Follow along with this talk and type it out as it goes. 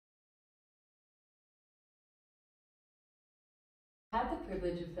I have the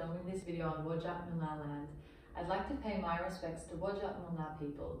privilege of filming this video on Whadjuk Noongar land. I'd like to pay my respects to Whadjuk Noongar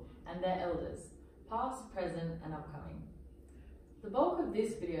people and their elders, past, present and upcoming. The bulk of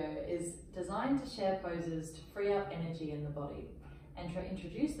this video is designed to share poses to free up energy in the body and to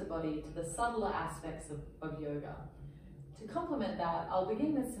introduce the body to the subtler aspects of yoga. To complement that, I'll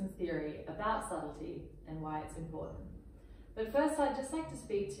begin with some theory about subtlety and why it's important. But first, I'd just like to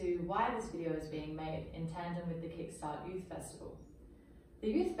speak to why this video is being made in tandem with the KickstART Youth Festival. The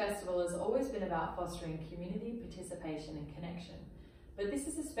Youth Festival has always been about fostering community, participation and connection, but this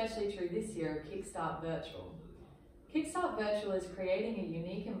is especially true this year of KickstART Virtual. KickstART Virtual is creating a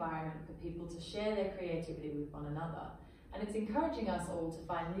unique environment for people to share their creativity with one another, and it's encouraging us all to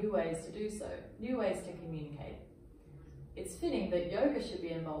find new ways to do so, new ways to communicate. It's fitting that yoga should be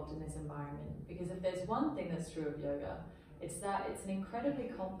involved in this environment, because if there's one thing that's true of yoga, it's that it's an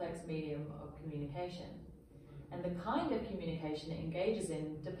incredibly complex medium of communication. And the kind of communication it engages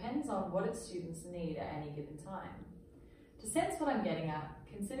in depends on what its students need at any given time. To sense what I'm getting at,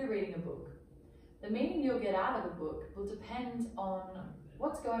 consider reading a book. The meaning you'll get out of a book will depend on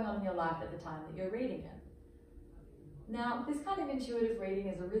what's going on in your life at the time that you're reading it. Now, this kind of intuitive reading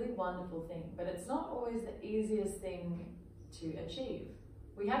is a really wonderful thing, but it's not always the easiest thing to achieve.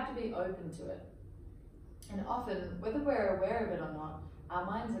 We have to be open to it. And often, whether we're aware of it or not, our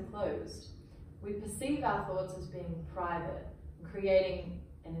minds are closed. We perceive our thoughts as being private, creating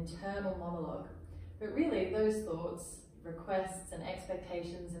an internal monologue. But really, those thoughts, requests and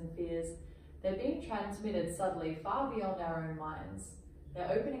expectations and fears, they're being transmitted subtly far beyond our own minds.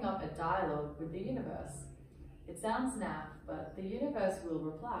 They're opening up a dialogue with the universe. It sounds naff, but the universe will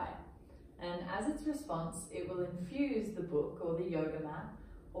reply. And as its response, it will infuse the book or the yoga mat,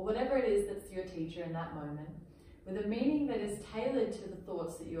 or whatever it is that's your teacher in that moment, with a meaning that is tailored to the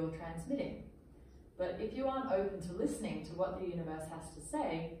thoughts that you're transmitting. But if you aren't open to listening to what the universe has to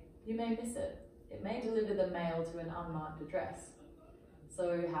say, you may miss it. It may deliver the mail to an unmarked address.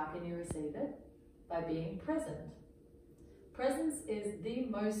 So how can you receive it? By being present. Presence is the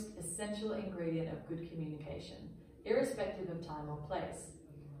most essential ingredient of good communication, irrespective of time or place.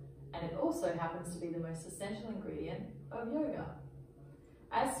 And it also happens to be the most essential ingredient of yoga.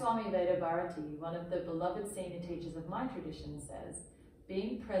 As Swami Vedabharati, one of the beloved senior teachers of my tradition, says,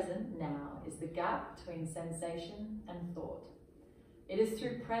 being present now is the gap between sensation and thought. It is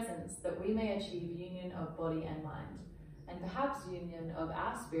through presence that we may achieve union of body and mind, and perhaps union of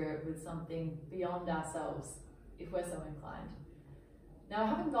our spirit with something beyond ourselves, if we're so inclined. Now, I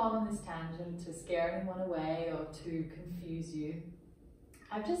haven't gone on this tangent to scare anyone away or to confuse you.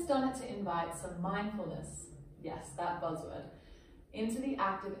 I've just done it to invite some mindfulness, yes, that buzzword, into the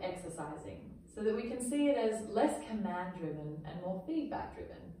act of exercising, so that we can see it as less command-driven and more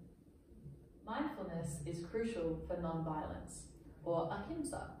feedback-driven. Mindfulness is crucial for non-violence, or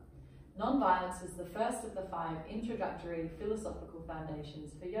ahimsa. Non-violence is the first of the 5 introductory philosophical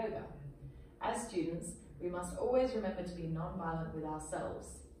foundations for yoga. As students, we must always remember to be non-violent with ourselves,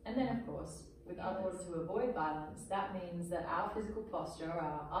 and then of course, with others. To avoid violence, that means that our physical posture, or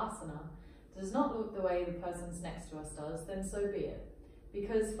our asana, does not look the way the person's next to us does, then so be it.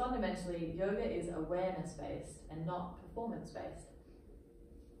 Because fundamentally, yoga is awareness-based and not performance-based.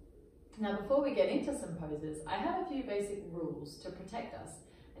 Now, before we get into some poses, I have a few basic rules to protect us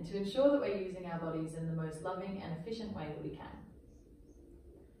and to ensure that we're using our bodies in the most loving and efficient way that we can.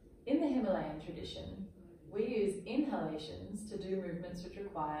 In the Himalayan tradition, we use inhalations to do movements which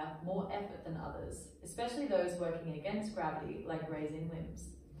require more effort than others, especially those working against gravity, like raising limbs.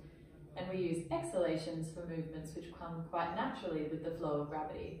 And we use exhalations for movements which come quite naturally with the flow of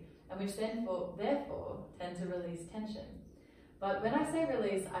gravity, and which therefore tend to release tension. But when I say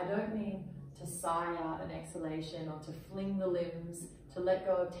release, I don't mean to sigh out an exhalation or to fling the limbs, to let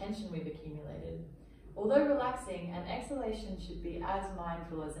go of tension we've accumulated. Although relaxing, an exhalation should be as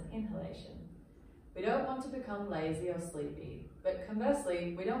mindful as an inhalation. We don't want to become lazy or sleepy, but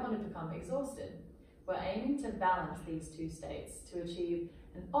conversely, we don't want to become exhausted. We're aiming to balance these two states to achieve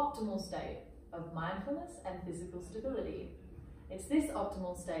an optimal state of mindfulness and physical stability. It's this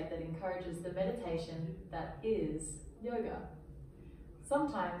optimal state that encourages the meditation that is yoga.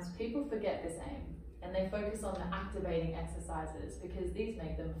 Sometimes people forget this aim and they focus on the activating exercises because these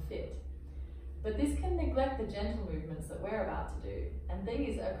make them fit. But this can neglect the gentle movements that we're about to do, and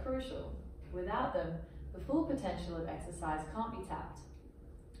these are crucial. Without them, the full potential of exercise can't be tapped.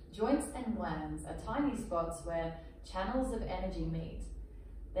 Joints and glands are tiny spots where channels of energy meet.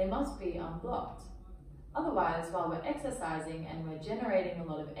 They must be unblocked. Otherwise, while we're exercising and we're generating a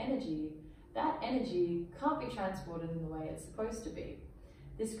lot of energy, that energy can't be transported in the way it's supposed to be.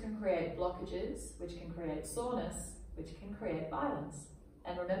 This can create blockages, which can create soreness, which can create violence.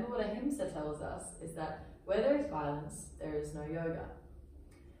 And remember what ahimsa tells us is that where there is violence, there is no yoga.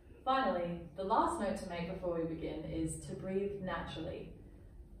 Finally, the last note to make before we begin is to breathe naturally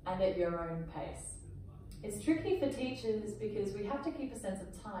and at your own pace. It's tricky for teachers because we have to keep a sense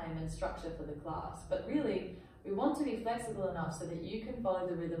of time and structure for the class, but really we want to be flexible enough so that you can follow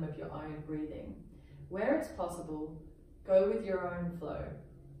the rhythm of your own breathing. Where it's possible, go with your own flow.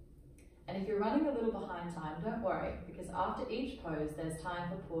 And if you're running a little behind time, don't worry, because after each pose there's time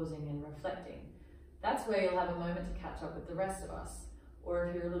for pausing and reflecting. That's where you'll have a moment to catch up with the rest of us. Or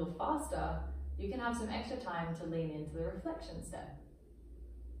if you're a little faster, you can have some extra time to lean into the reflection step.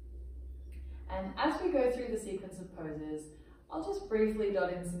 And as we go through the sequence of poses, I'll just briefly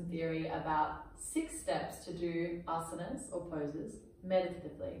dot in some theory about 6 steps to do asanas or poses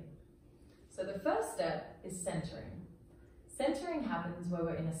meditatively. So the first step is centering. Centering happens where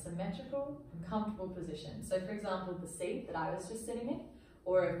we're in a symmetrical and comfortable position. So for example, the seat that I was just sitting in,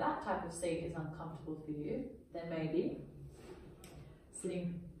 or if that type of seat is uncomfortable for you, then maybe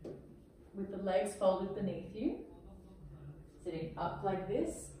sitting with the legs folded beneath you, sitting up like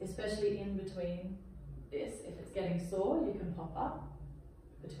this, especially in between this. If it's getting sore, you can pop up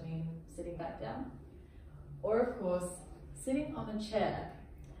between sitting back down. Or of course, sitting on a chair.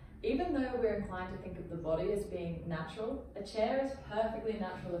 Even though we're inclined to think of the body as being natural, a chair is perfectly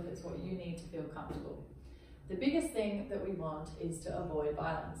natural if it's what you need to feel comfortable. The biggest thing that we want is to avoid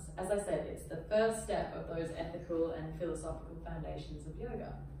violence. As I said, it's the first step of those ethical and philosophical foundations of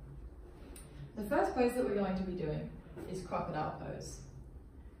yoga. The first pose that we're going to be doing is crocodile pose.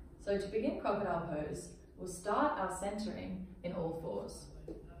 So to begin crocodile pose, we'll start our centering in all fours.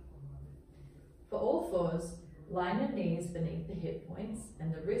 For all fours, line your knees beneath the hip points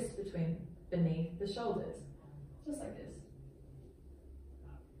and the wrists beneath the shoulders, just like this.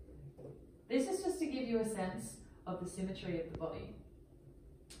 This is just to give you a sense of the symmetry of the body.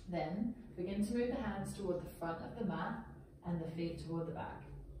 Then begin to move the hands toward the front of the mat and the feet toward the back.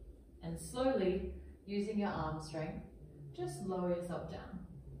 And slowly, using your arm strength, just lower yourself down.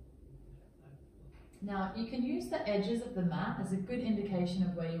 Now, you can use the edges of the mat as a good indication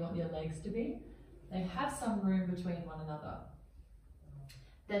of where you want your legs to be. They have some room between one another.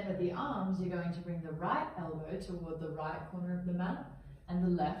 Then with the arms, you're going to bring the right elbow toward the right corner of the mat and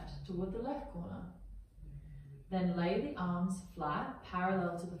the left toward the left corner. Then lay the arms flat,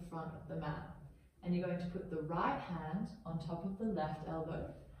 parallel to the front of the mat. And you're going to put the right hand on top of the left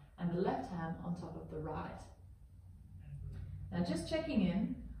elbow and the left hand on top of the right. Now just checking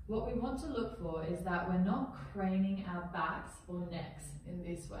in, what we want to look for is that we're not craning our backs or necks in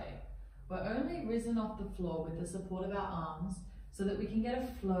this way. We're only risen off the floor with the support of our arms so that we can get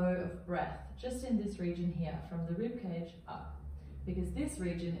a flow of breath just in this region here, from the ribcage up, because this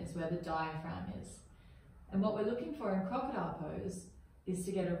region is where the diaphragm is. And what we're looking for in crocodile pose is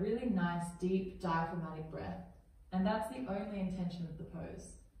to get a really nice deep diaphragmatic breath, and that's the only intention of the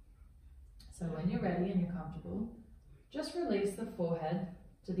pose. So when you're ready and you're comfortable, just release the forehead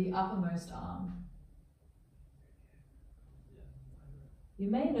to the uppermost arm. You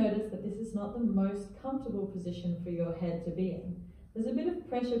may notice that this is not the most comfortable position for your head to be in. There's a bit of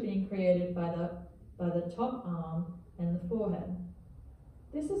pressure being created by the top arm and the forehead.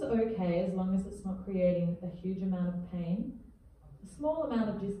 This is okay as long as it's not creating a huge amount of pain. A small amount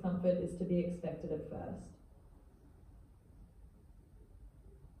of discomfort is to be expected at first.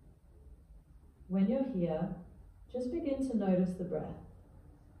 When you're here, just begin to notice the breath.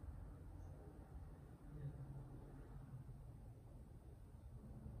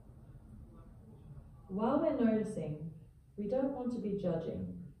 While we're noticing, we don't want to be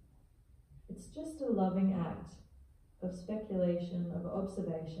judging. It's just a loving act of speculation, of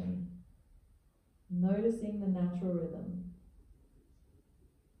observation, noticing the natural rhythm.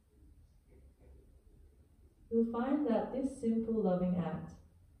 You'll find that this simple loving act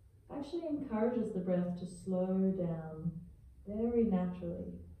actually encourages the breath to slow down very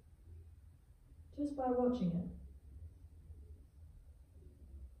naturally, just by watching it.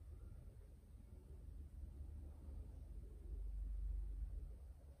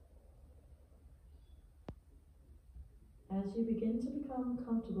 As you begin to become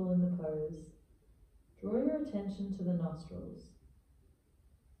comfortable in the pose, draw your attention to the nostrils.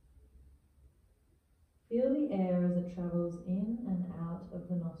 Feel the air as it travels in and out of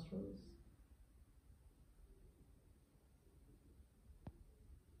the nostrils.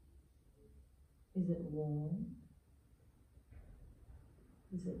 Is it warm?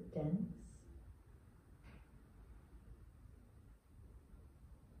 Is it dense?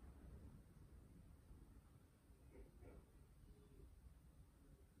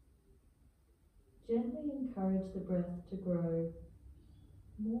 Gently encourage the breath to grow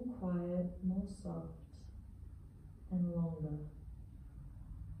more quiet, more soft, and longer.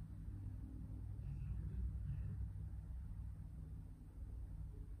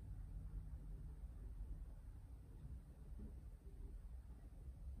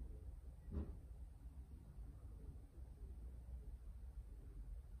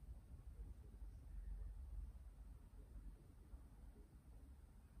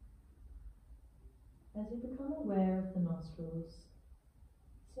 As you become aware of the nostrils,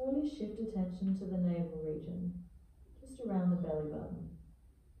 slowly shift attention to the navel region, just around the belly button.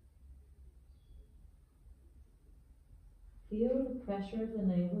 Feel the pressure of the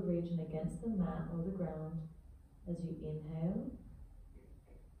navel region against the mat or the ground as you inhale,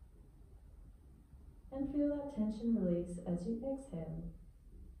 and feel that tension release as you exhale.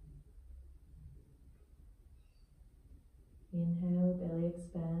 Inhale, belly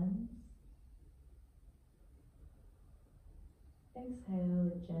expands.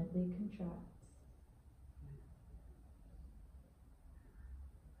 Exhale, it gently contracts.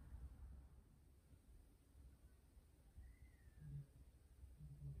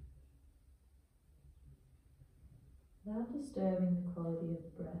 Without disturbing the quality of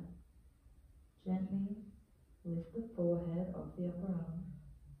the breath, gently lift the forehead off the upper arm.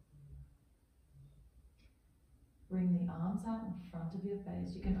 Bring the arms out in front of your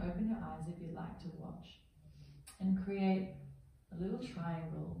face. You can open your eyes if you'd like to watch. And create a little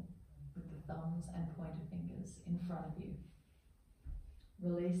triangle with the thumbs and pointer fingers in front of you.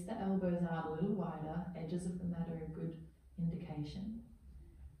 Release the elbows out a little wider. Edges of the mat are a good indication.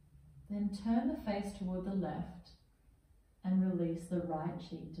 Then turn the face toward the left and release the right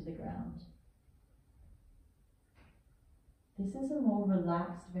cheek to the ground. This is a more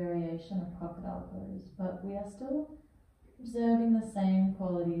relaxed variation of crocodile pose, but we are still observing the same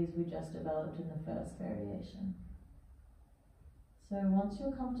qualities we just developed in the first variation. So once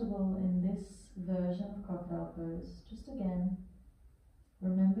you're comfortable in this version of crocodile pose, just again,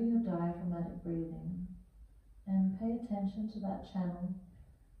 remember your diaphragmatic breathing and pay attention to that channel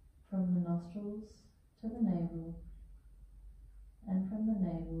from the nostrils to the navel and from the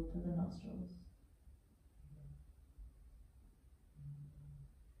navel to the nostrils.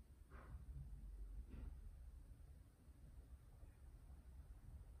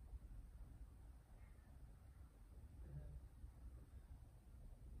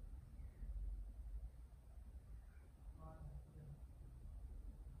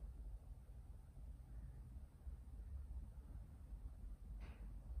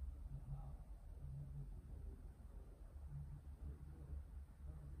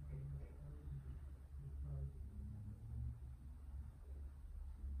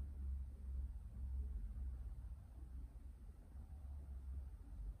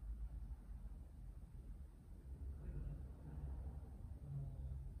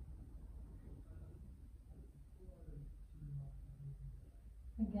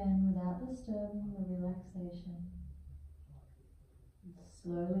 Again, without disturbing the relaxation,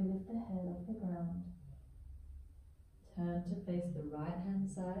 slowly lift the head off the ground. Turn to face the right hand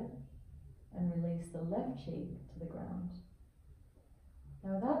side and release the left cheek to the ground.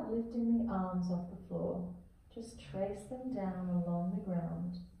 Now, without lifting the arms off the floor, just trace them down along the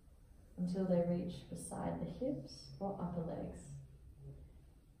ground until they reach beside the hips or upper legs,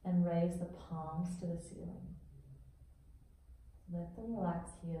 and raise the palms to the ceiling. Let them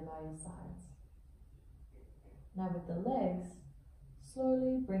relax here by your sides. Now with the legs,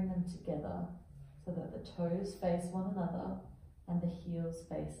 slowly bring them together so that the toes face one another and the heels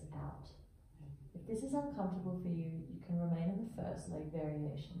face out. If this is uncomfortable for you, you can remain in the first leg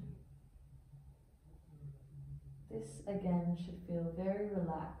variation. This again should feel very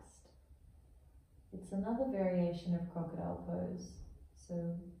relaxed. It's another variation of crocodile pose,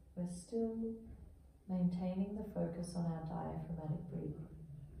 so we're still maintaining the focus on our diaphragmatic breathing.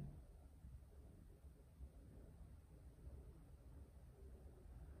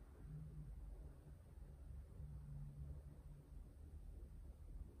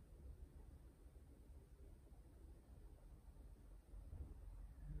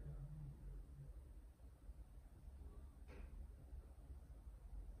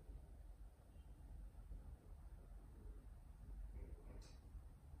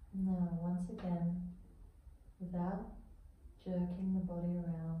 Now, once again, without jerking the body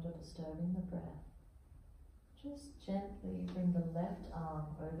around or disturbing the breath, just gently bring the left arm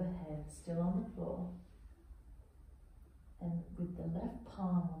overhead, still on the floor, and with the left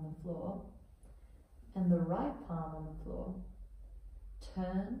palm on the floor and the right palm on the floor,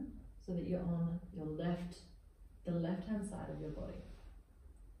 turn so that you're on your left, the left-hand side of your body.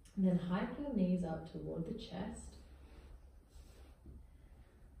 And then hike your knees up toward the chest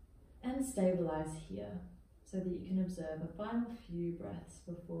and stabilize here so that you can observe a final few breaths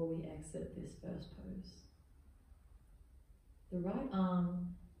before we exit this first pose. The right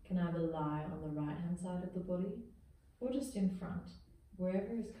arm can either lie on the right hand side of the body or just in front,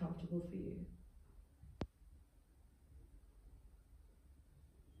 wherever is comfortable for you.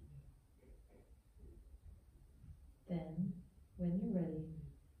 Then, when you're ready,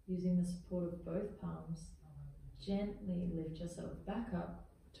 using the support of both palms, gently lift yourself back up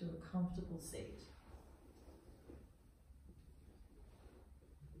to a comfortable seat.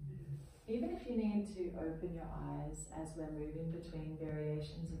 Even if you need to open your eyes as we're moving between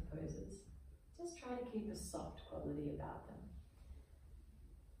variations of poses, just try to keep a soft quality about them.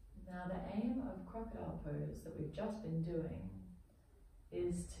 Now, the aim of crocodile pose that we've just been doing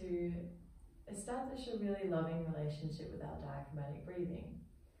is to establish a really loving relationship with our diaphragmatic breathing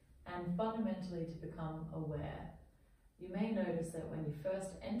and fundamentally to become aware. You may notice that when you first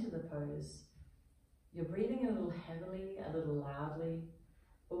enter the pose, you're breathing a little heavily, a little loudly,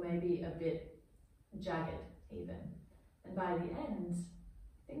 or maybe a bit jagged even. And by the end,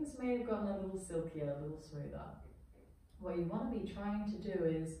 things may have gotten a little silkier, a little smoother. What you want to be trying to do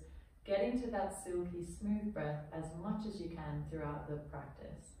is get into that silky, smooth breath as much as you can throughout the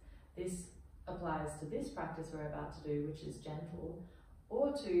practice. This applies to this practice we're about to do, which is gentle,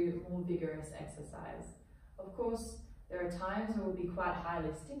 or to more vigorous exercise. Of course, there are times where we'll be quite highly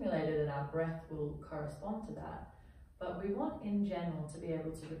stimulated and our breath will correspond to that. But we want in general to be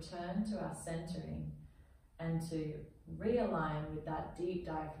able to return to our centering and to realign with that deep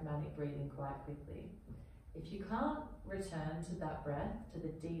diaphragmatic breathing quite quickly. If you can't return to that breath, to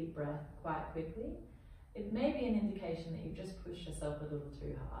the deep breath quite quickly, it may be an indication that you've just pushed yourself a little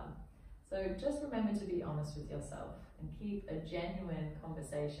too hard. So just remember to be honest with yourself and keep a genuine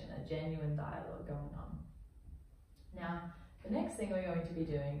conversation, a genuine dialogue going on. Now, the next thing we're going to be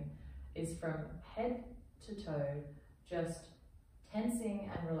doing is from head to toe, just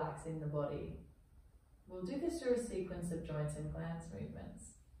tensing and relaxing the body. We'll do this through a sequence of joints and glands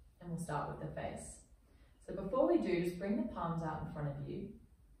movements, and we'll start with the face. So before we do, just bring the palms out in front of you,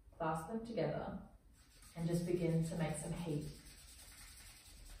 clasp them together, and just begin to make some heat.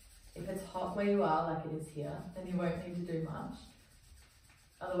 If it's hot where you are, like it is here, then you won't need to do much.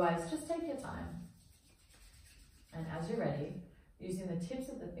 Otherwise, just take your time. And as you're ready, using the tips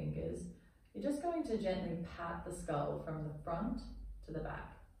of the fingers, you're just going to gently pat the skull from the front to the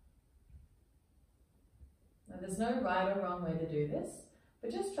back. Now, there's no right or wrong way to do this,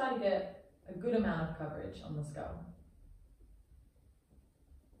 but just try to get a good amount of coverage on the skull.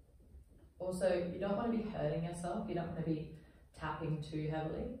 Also, you don't want to be hurting yourself, you don't want to be tapping too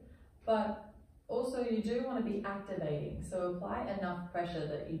heavily, but also you do want to be activating, so apply enough pressure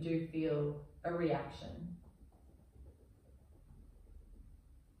that you do feel a reaction.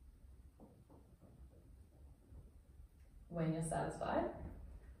 When you're satisfied,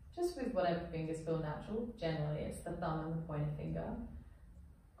 just with whatever fingers feel natural, generally it's the thumb and the pointer finger,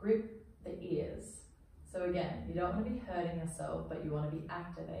 grip the ears. So again, you don't want to be hurting yourself, but you want to be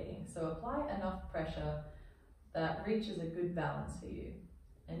activating. So apply enough pressure that reaches a good balance for you.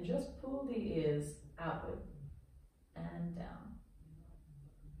 And just pull the ears outward and down.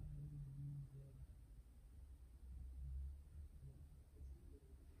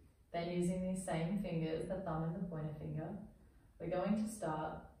 Then using these same fingers, the thumb and the pointer finger, we're going to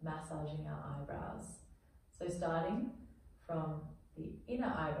start massaging our eyebrows. So starting from the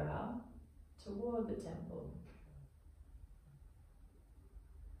inner eyebrow toward the temple.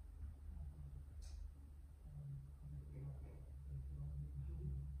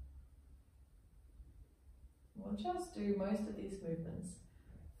 We'll just do most of these movements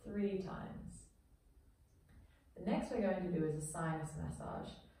 3 times. The next we're going to do is a sinus massage.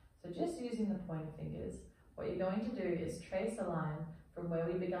 So just using the pointer fingers, what you're going to do is trace a line from where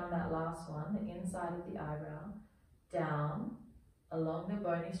we began that last one, the inside of the eyebrow, down along the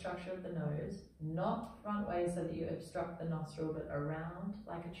bony structure of the nose, not front way so that you obstruct the nostril, but around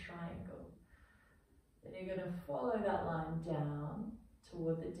like a triangle. Then you're going to follow that line down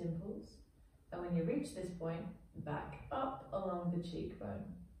toward the dimples, and when you reach this point, back up along the cheekbone.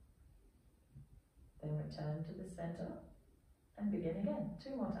 Then return to the center and begin again,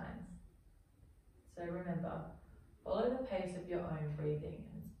 2 more times. So remember, follow the pace of your own breathing.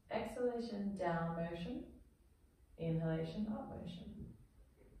 Exhalation, down motion, inhalation, up motion.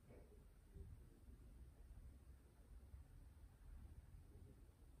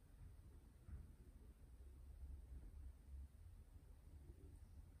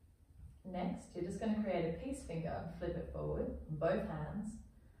 Next, you're just going to create a peace finger, flip it forward on both hands,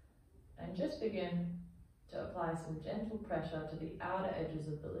 and just begin to apply some gentle pressure to the outer edges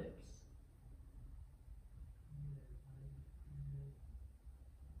of the lips.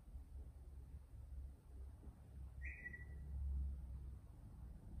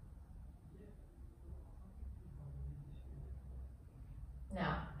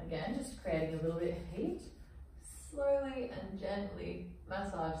 Now, again, just creating a little bit of heat, slowly and gently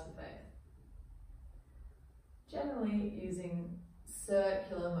massage the face. Generally using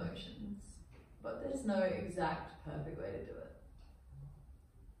circular motions, but there's no exact perfect way to do it.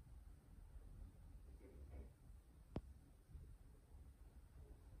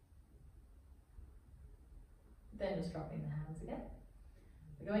 Then just dropping the hands again.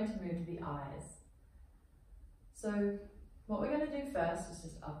 We're going to move to the eyes. So what we're going to do first is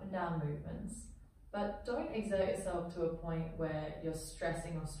just up and down movements, but don't exert yourself to a point where you're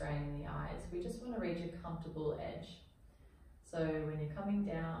stressing or straining the eyes. We just want to reach a comfortable edge. So when you're coming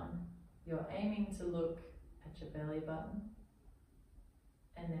down, you're aiming to look at your belly button,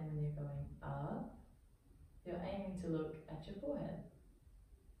 and then when you're going up, you're aiming to look at your forehead.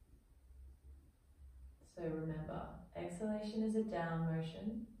 So remember, exhalation is a down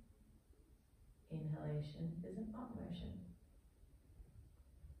motion, inhalation is an up motion.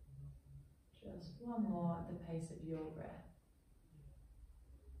 Just one more at the pace of your breath.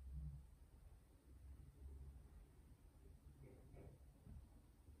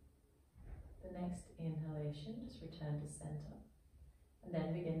 The next inhalation, just return to center, and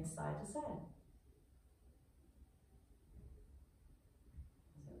then begin side to side.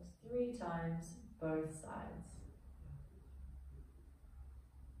 So it's 3 times, both sides.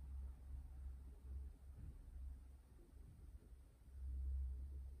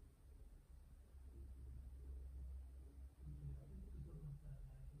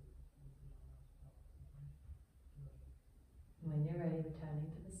 When you're ready, returning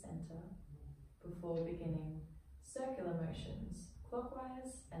to the center before beginning circular motions,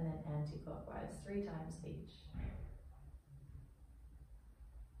 clockwise and then anti-clockwise, 3 times each.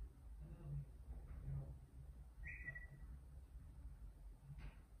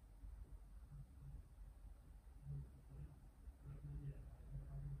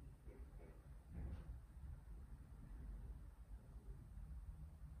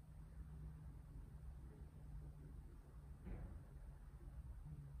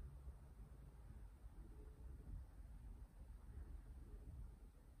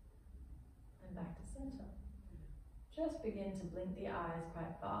 Back to center. Just begin to blink the eyes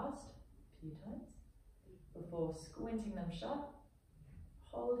quite fast, a few times, before squinting them shut,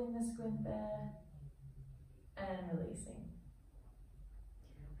 holding the squint there, and releasing.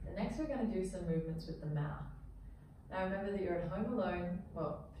 So next we're going to do some movements with the mouth. Now remember that you're at home alone,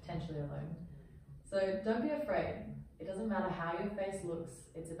 well, potentially alone, so don't be afraid. It doesn't matter how your face looks,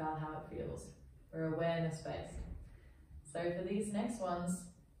 it's about how it feels. We're awareness-based. So for these next ones,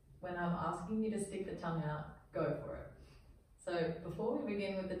 when I'm asking you to stick the tongue out, go for it. So before we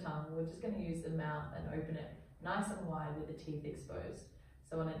begin with the tongue, we're just going to use the mouth and open it nice and wide with the teeth exposed.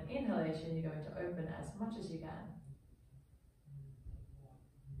 So on an inhalation, you're going to open as much as you can.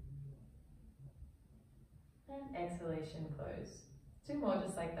 And exhalation, close. 2 more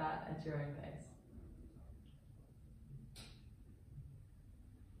just like that at your own pace.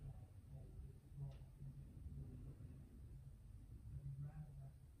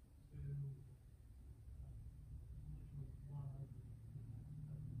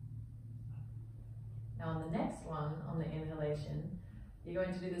 Now on the next one, on the inhalation, you're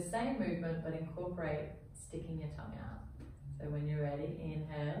going to do the same movement but incorporate sticking your tongue out. So when you're ready,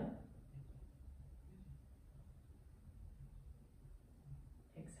 inhale.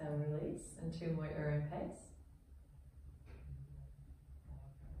 Exhale, release, and 2 more at your own pace.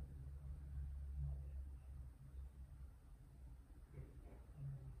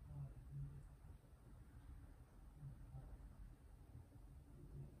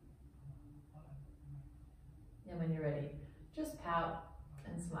 And when you're ready, just pout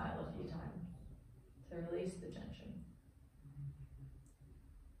and smile a few times to release the tension.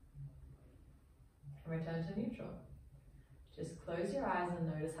 And return to neutral. Just close your eyes and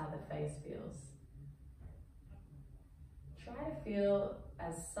notice how the face feels. Try to feel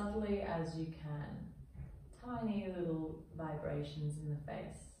as subtly as you can. Tiny little vibrations in the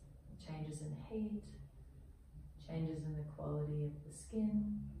face. Changes in heat, changes in the quality of the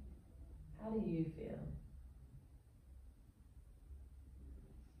skin. How do you feel?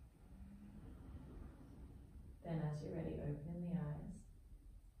 Then as you're ready, open the eyes.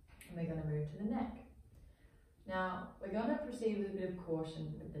 And we're going to move to the neck. Now, we're going to proceed with a bit of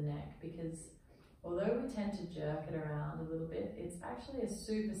caution with the neck because Although we tend to jerk it around a little bit, it's actually a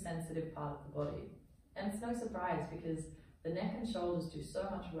super sensitive part of the body. And it's no surprise because the neck and shoulders do so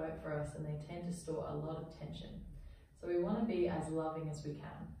much work for us and they tend to store a lot of tension. So we want to be as loving as we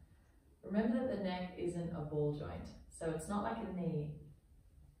can. Remember that the neck isn't a ball joint, so it's not like a knee.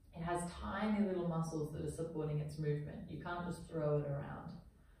 It has tiny little muscles that are supporting its movement. You can't just throw it around.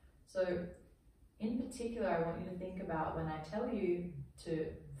 So in particular, I want you to think about when I tell you to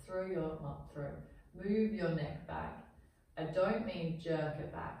move your neck back. I don't mean jerk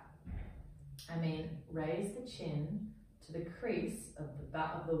it back. I mean raise the chin to the crease of the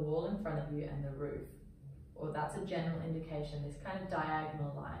back of the wall in front of you and the roof. Or that's a general indication, this kind of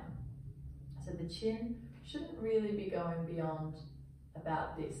diagonal line. So the chin shouldn't really be going beyond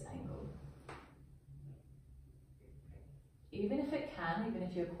about this angle. Even if it can, even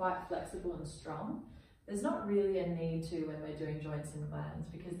if you're quite flexible and strong, there's not really a need to when we're doing joints and glands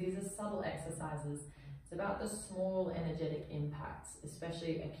because these are subtle exercises. It's about the small energetic impacts,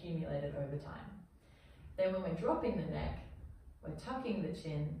 especially accumulated over time. Then when we're dropping the neck, we're tucking the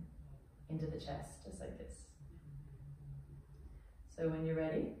chin into the chest, just like this. So when you're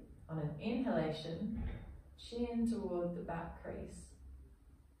ready, on an inhalation, chin toward the back crease.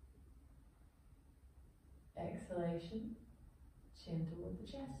 Exhalation, chin toward the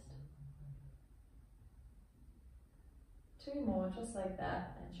chest. 2 more, just like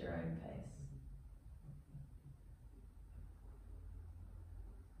that, at your own pace.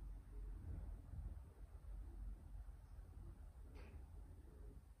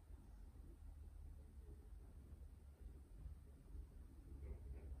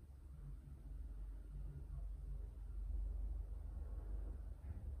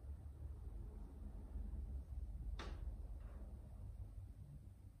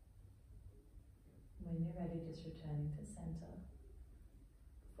 When you're ready, just returning to center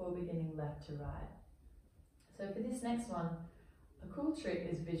before beginning left to right. So for this next one, a cool trick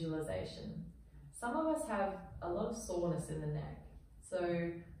is visualization. Some of us have a lot of soreness in the neck.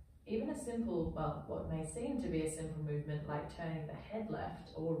 So even a simple, well, what may seem to be a simple movement like turning the head left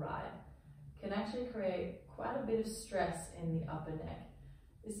or right can actually create quite a bit of stress in the upper neck.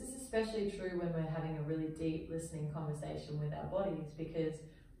 This is especially true when we're having a really deep listening conversation with our bodies because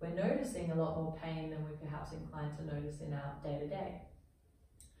we're noticing a lot more pain than we're perhaps inclined to notice in our day-to-day.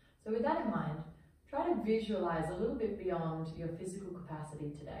 So with that in mind, try to visualize a little bit beyond your physical capacity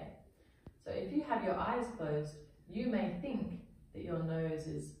today. So if you have your eyes closed, you may think that your nose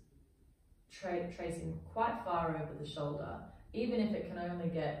is tracing quite far over the shoulder, even if it can only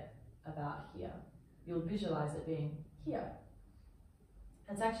get about here. You'll visualize it being here.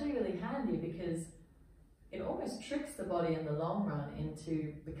 It's actually really handy because it almost tricks the body in the long run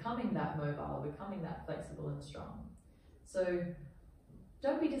into becoming that mobile, becoming that flexible and strong. So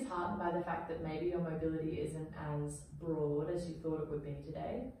don't be disheartened by the fact that maybe your mobility isn't as broad as you thought it would be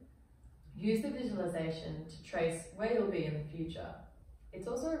today. Use the visualization to trace where you'll be in the future. It's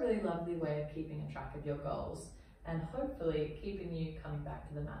also a really lovely way of keeping a track of your goals and hopefully keeping you coming back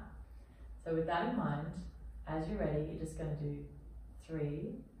to the mat. So with that in mind, as you're ready, you're just going to do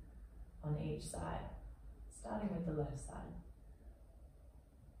 3 on each side, starting with the left side.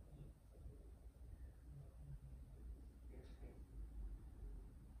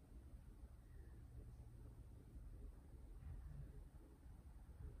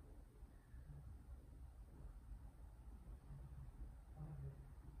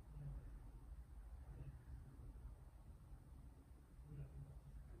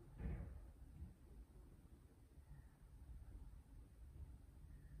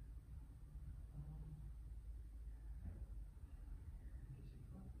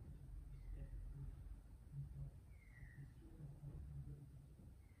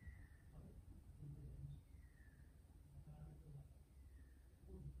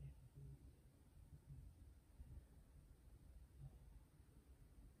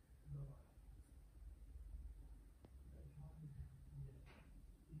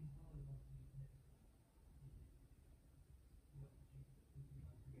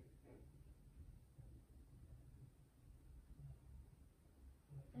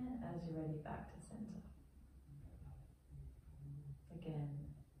 And as you're ready, back to center. Again,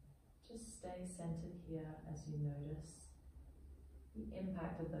 just stay centered here as you notice the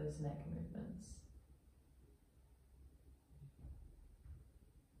impact of those neck movements.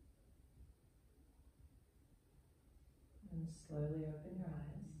 And slowly open your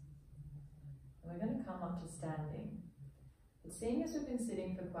eyes. And we're going to come up to standing. But seeing as we've been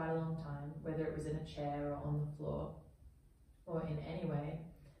sitting for quite a long time, whether it was in a chair or on the floor, or in any way,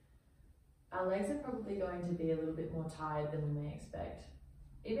 our legs are probably going to be a little bit more tired than we may expect.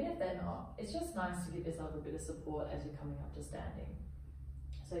 Even if they're not, it's just nice to give yourself a bit of support as you're coming up to standing.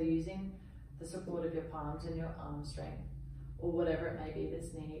 So using the support of your palms and your arm strength, or whatever it may be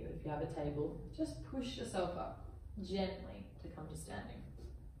that's near you, if you have a table, just push yourself up gently to come to standing.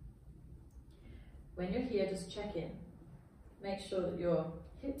 When you're here, just check in. Make sure that your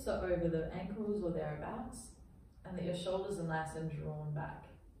hips are over the ankles or thereabouts, and that your shoulders are nice and drawn back.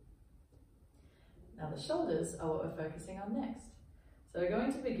 Now the shoulders are what we're focusing on next. So we're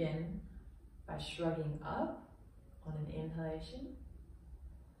going to begin by shrugging up on an inhalation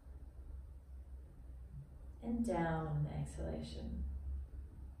and down on an exhalation.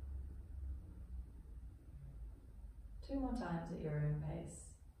 2 more times at your own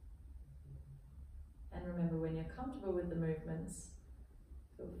pace. And remember, when you're comfortable with the movements,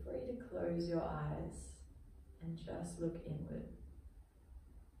 feel free to close your eyes and just look inward.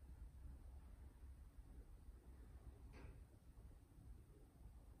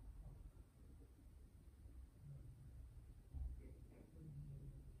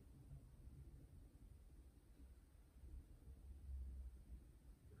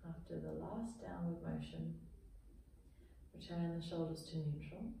 After the last downward motion, return the shoulders to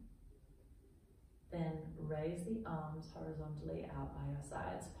neutral. Then raise the arms horizontally out by your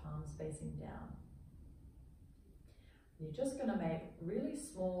sides, palms facing down. You're just going to make really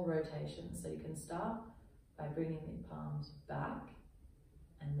small rotations, so you can start by bringing the palms back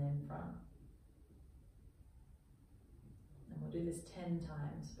and then front. And we'll do this 10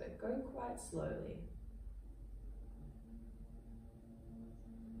 times, but go quite slowly.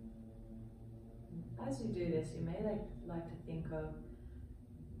 As you do this, you may like to think of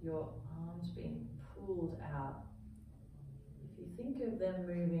your arms being pulled out. If you think of them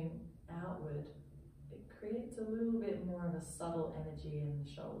moving outward, it creates a little bit more of a subtle energy in the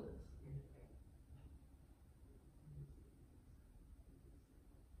shoulders.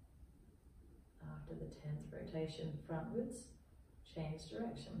 After the 10th rotation frontwards, change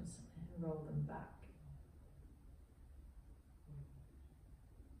directions and roll them back.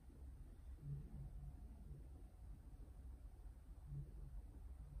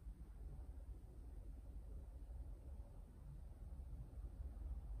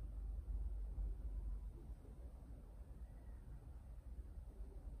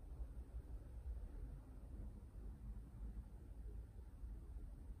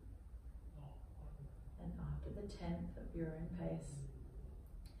 The 10th at your own pace,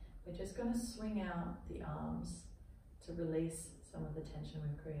 we're just going to swing out the arms to release some of the tension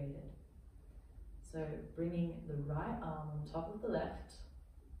we've created. So bringing the right arm on top of the left,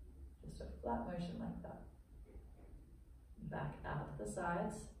 just a flat motion like that. Back out to the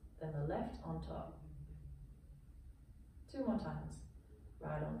sides, then the left on top. 2 more times.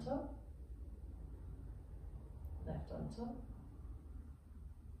 Right on top, left on top,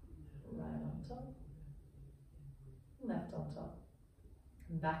 right on top, left on top,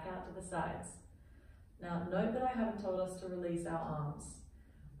 and back out to the sides. Now note that I haven't told us to release our arms.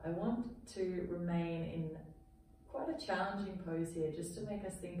 I want to remain in quite a challenging pose here, just to make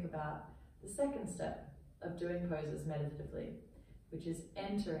us think about the second step of doing poses meditatively, which is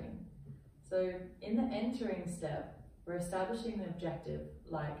entering. So in the entering step, we're establishing an objective,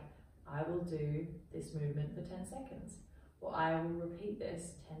 like I will do this movement for 10 seconds, or I will repeat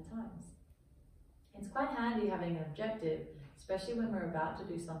this 10 times. It's quite handy having an objective, especially when we're about to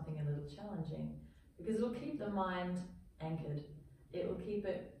do something a little challenging, because it'll keep the mind anchored. It will keep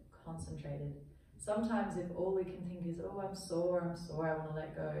it concentrated. Sometimes if all we can think is, oh, I'm sore, I want to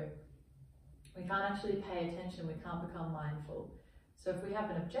let go, we can't actually pay attention, we can't become mindful. So if we have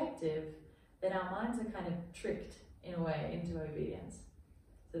an objective, then our minds are kind of tricked in a way into obedience.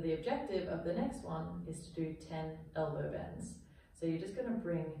 So the objective of the next one is to do 10 elbow bends. So you're just going to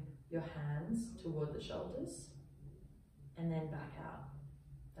bring your hands toward the shoulders and then back out.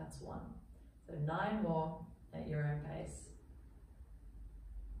 That's 1. So 9 more at your own pace.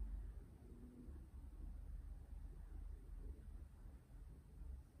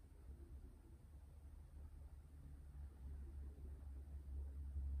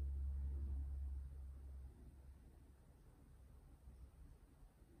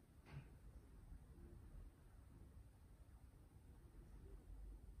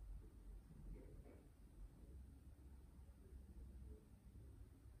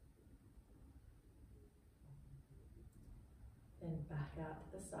 Then back out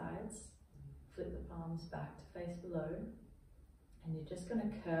to the sides, flip the palms back to face below, and you're just going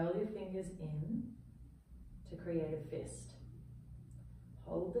to curl your fingers in to create a fist.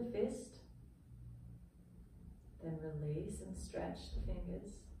 Hold the fist, then release and stretch the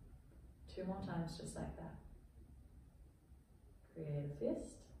fingers. 2 more times just like that. Create a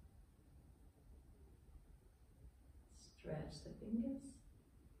fist. Stretch the fingers.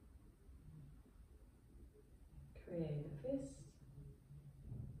 Create a fist.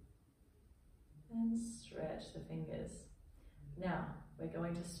 And stretch the fingers. Now, we're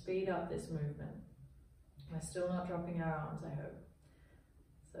going to speed up this movement. We're still not dropping our arms, I hope.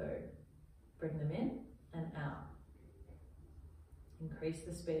 So, bring them in and out. Increase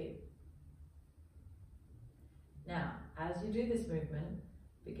the speed. Now, as you do this movement,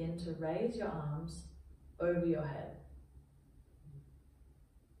 begin to raise your arms over your head.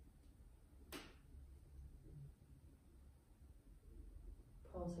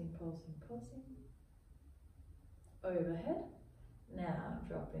 Pulsing, pulsing, pulsing. Overhead. Now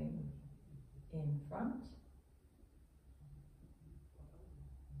dropping in front.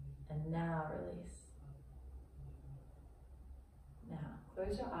 And now release. Now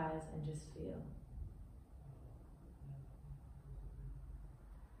close your eyes and just feel.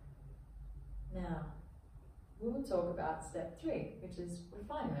 Now, we will talk about step 3, which is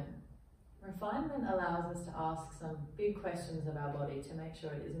refinement. Refinement allows us to ask some big questions of our body to make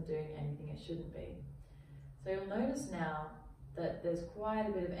sure it isn't doing anything it shouldn't be. So you'll notice now that there's quite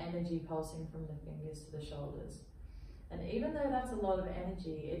a bit of energy pulsing from the fingers to the shoulders. And even though that's a lot of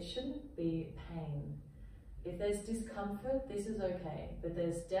energy, it shouldn't be pain. If there's discomfort, this is okay, but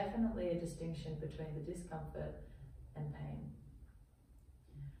there's definitely a distinction between the discomfort and pain.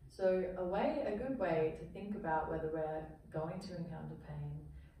 So a good way to think about whether we're going to encounter pain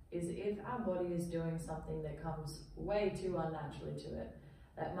is if our body is doing something that comes way too unnaturally to it.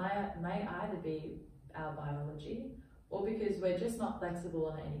 That may either be our biology or because we're just not flexible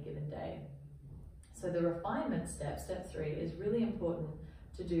on any given day. So the refinement step, step 3, is really important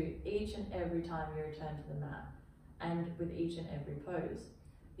to do each and every time you return to the mat and with each and every pose.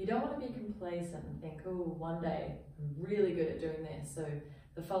 You don't want to be complacent and think, oh, one day I'm really good at doing this, so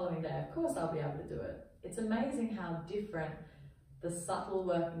the following day, of course, I'll be able to do it. It's amazing how different the subtle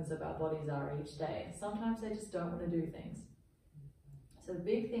workings of our bodies are each day. Sometimes they just don't want to do things. So the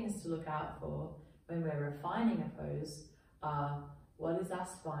big things to look out for when we're refining a pose are, what is our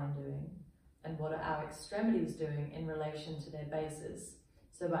spine doing? And what are our extremities doing in relation to their bases?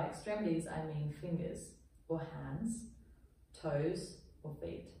 So by extremities, I mean fingers or hands, toes or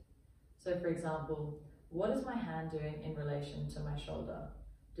feet. So for example, what is my hand doing in relation to my shoulder?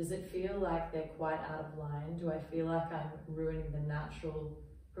 Does it feel like they're quite out of line? Do I feel like I'm ruining the natural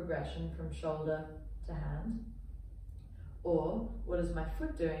progression from shoulder to hand? Or what is my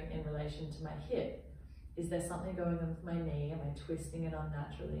foot doing in relation to my hip? Is there something going on with my knee? Am I twisting it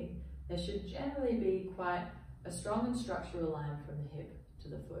unnaturally? There should generally be quite a strong and structural line from the hip to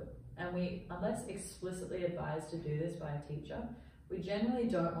the foot. And we, unless explicitly advised to do this by a teacher, we generally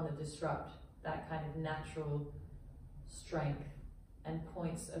don't want to disrupt that kind of natural strength and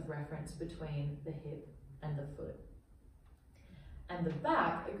points of reference between the hip and the foot. And the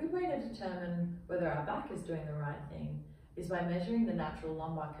back, a good way to determine whether our back is doing the right thing is by measuring the natural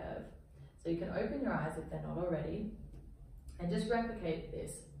lumbar curve. So you can open your eyes if they're not already, and just replicate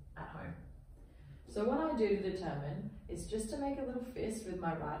this at home. So what I do to determine is just to make a little fist with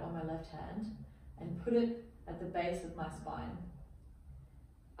my right or my left hand and put it at the base of my spine.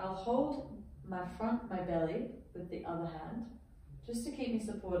 I'll hold my belly with the other hand, just to keep me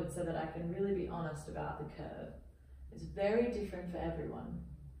supported so that I can really be honest about the curve. It's very different for everyone.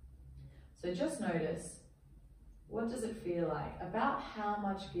 So just notice, what does it feel like? About how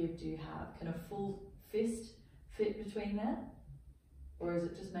much give do you have? Can a full fist fit between there? Or is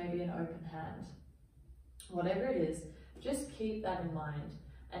it just maybe an open hand? Whatever it is, just keep that in mind.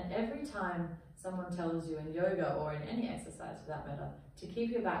 And every time someone tells you in yoga or in any exercise for that matter, to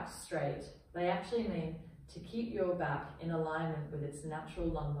keep your back straight, they actually mean to keep your back in alignment with its natural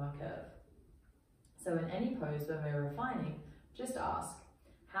lumbar curve. So in any pose when we're refining, just ask,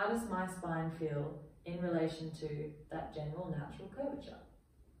 how does my spine feel in relation to that general natural curvature?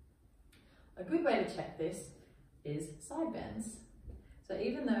 A good way to check this is side bends. So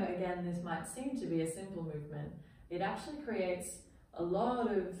even though, again, this might seem to be a simple movement, it actually creates a lot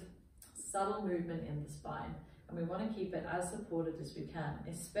of subtle movement in the spine. And we want to keep it as supported as we can,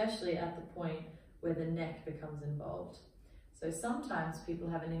 especially at the point where the neck becomes involved. So sometimes people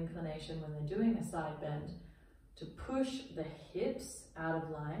have an inclination when they're doing a side bend to push the hips out of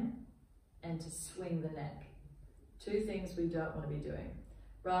line and to swing the neck. Two things we don't want to be doing.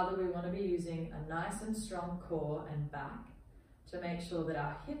 Rather, we want to be using a nice and strong core and back to make sure that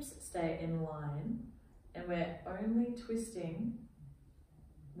our hips stay in line and we're only twisting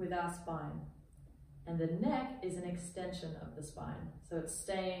with our spine. And the neck is an extension of the spine, so it's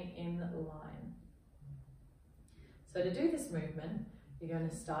staying in line. So to do this movement, you're going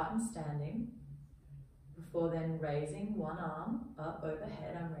to start in standing, before then raising one arm up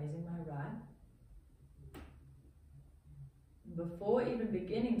overhead. I'm raising my right. Before even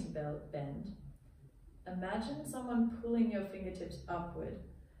beginning to bend, imagine someone pulling your fingertips upward.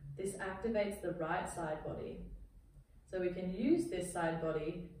 This activates the right side body. So we can use this side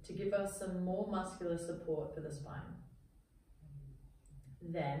body to give us some more muscular support for the spine.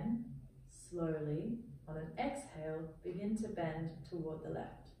 Then, slowly, on an exhale, begin to bend toward the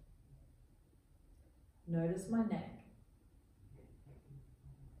left. Notice my neck.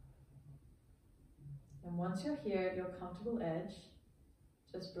 And once you're here at your comfortable edge,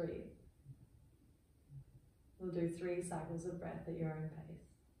 just breathe. We'll do 3 cycles of breath at your own pace.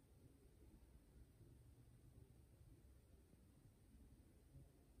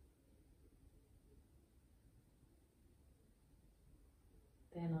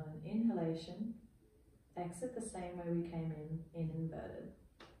 Then on an inhalation, exit the same way we came in inverted.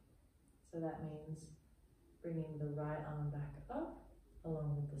 So that means bringing the right arm back up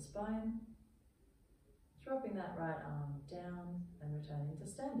along with the spine, dropping that right arm down and returning to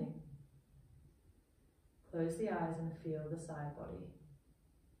standing. Close the eyes and feel the side body.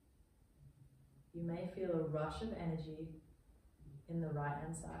 You may feel a rush of energy in the right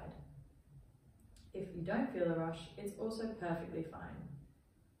hand side. If you don't feel a rush, it's also perfectly fine.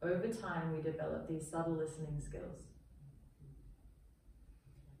 Over time, we develop these subtle listening skills.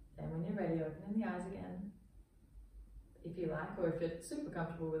 Then when you're ready, open the eyes again. If you like, or if you're super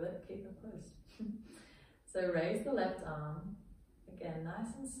comfortable with it, keep them closed. So raise the left arm, again,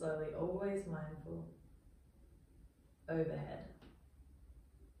 nice and slowly, always mindful, overhead.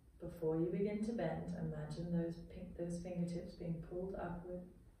 Before you begin to bend, imagine those fingertips being pulled upward.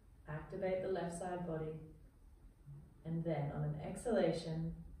 Activate the left side body. And then on an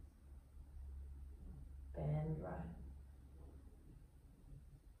exhalation, bend right.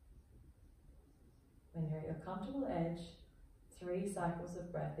 When you're at your comfortable edge, 3 cycles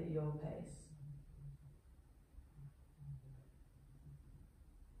of breath at your pace.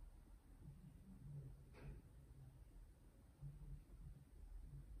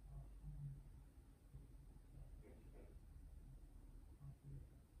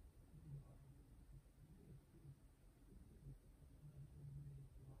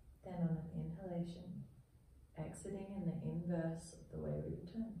 Then on an inhalation, exiting in the inverse of the way we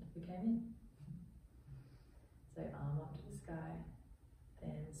came in. So arm up to the sky,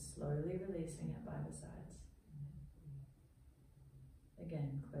 then slowly releasing it by the sides.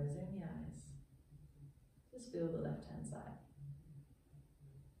 Again, closing the eyes. Just feel the left hand side.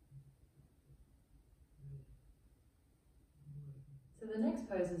 So the next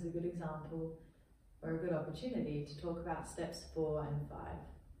pose is a good example or a good opportunity to talk about steps 4 and 5.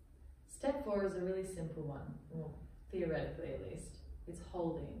 Step 4 is a really simple one, well, theoretically at least. It's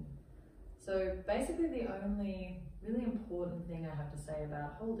holding. So basically the only really important thing I have to say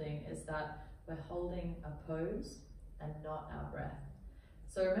about holding is that we're holding a pose and not our breath.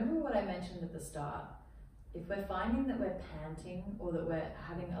 So remember what I mentioned at the start. If we're finding that we're panting or that we're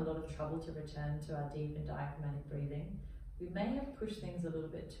having a lot of trouble to return to our deep and diaphragmatic breathing, we may have pushed things a little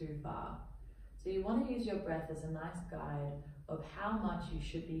bit too far. So you want to use your breath as a nice guide of how much you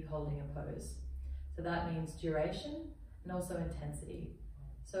should be holding a pose. So that means duration and also intensity.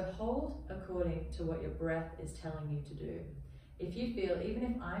 So hold according to what your breath is telling you to do. If you feel, even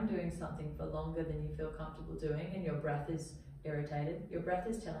if I'm doing something for longer than you feel comfortable doing and your breath is irritated, your breath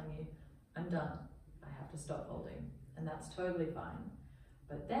is telling you, I'm done, I have to stop holding, and that's totally fine.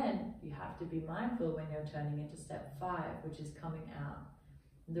 But then you have to be mindful when you're turning into step 5, which is coming out.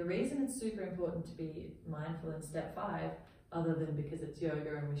 The reason it's super important to be mindful in step 5, other than because it's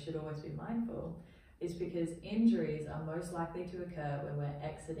yoga and we should always be mindful, is because injuries are most likely to occur when we're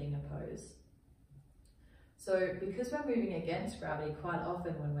exiting a pose. So because we're moving against gravity, quite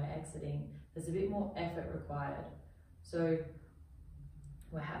often when we're exiting, there's a bit more effort required. So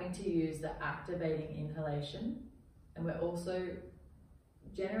we're having to use the activating inhalation, and we're also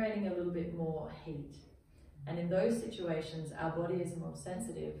generating a little bit more heat. And in those situations, our body is more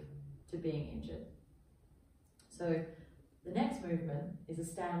sensitive to being injured. So the next movement is a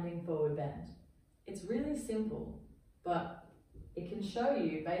standing forward bend. It's really simple, but it can show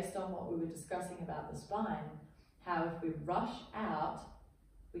you, based on what we were discussing about the spine, how if we rush out,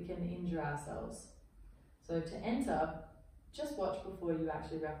 we can injure ourselves. So to enter, just watch before you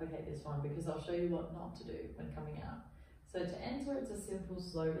actually replicate this one, because I'll show you what not to do when coming out. So to enter, it's a simple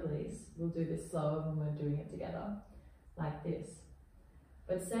slow release. We'll do this slower when we're doing it together, like this.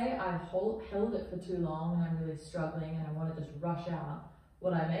 But say I've held it for too long and I'm really struggling and I want to just rush out,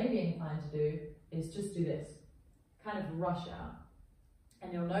 what I may be inclined to do is just do this. kind of rush out.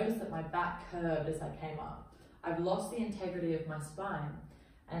 And you'll notice that my back curved as I came up. I've lost the integrity of my spine.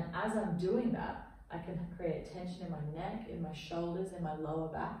 And as I'm doing that, I can create tension in my neck, in my shoulders, in my lower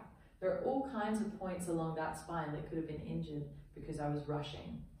back. There are all kinds of points along that spine that could have been injured because I was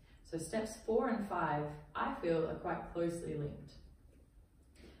rushing. So steps 4 and 5, I feel, are quite closely linked.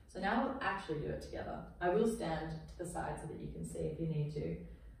 So now we'll actually do it together. I will stand to the side so that you can see if you need to.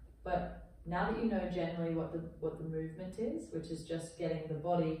 But now that you know generally what the movement is, which is just getting the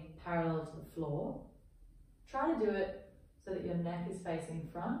body parallel to the floor, try to do it so that your neck is facing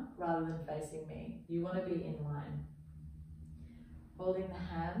front rather than facing me. You want to be in line. Holding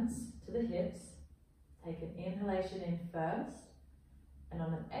the hands to the hips, take an inhalation in first, and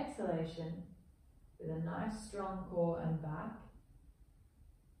on an exhalation, with a nice strong core and back,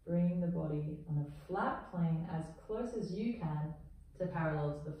 bringing the body on a flat plane as close as you can to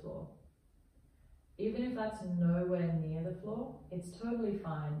parallel to the floor. Even if that's nowhere near the floor, it's totally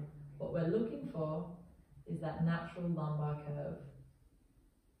fine. What we're looking for is that natural lumbar curve.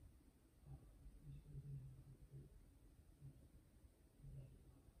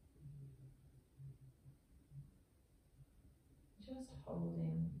 Just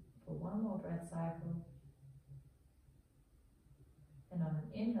holding for one more breath cycle. And on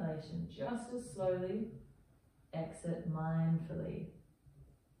an inhalation, just as slowly, exit mindfully.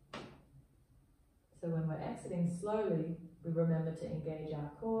 So when we're exiting slowly, we remember to engage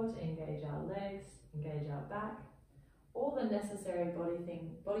our core, to engage our legs, engage our back, all the necessary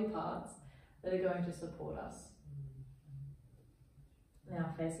body parts that are going to support us.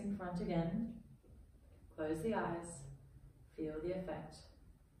 Now facing front again, close the eyes, feel the effect.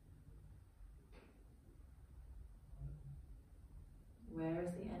 Where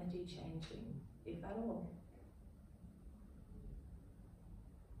is the energy changing, if at all?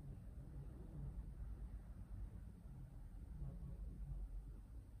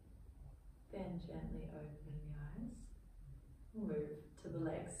 Then gently opening the eyes, move to the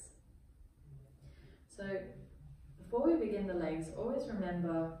legs. So before we begin the legs, always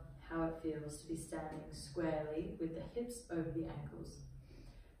remember how it feels to be standing squarely with the hips over the ankles.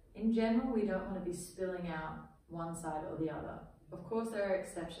 In general, we don't want to be spilling out one side or the other. Of course, there are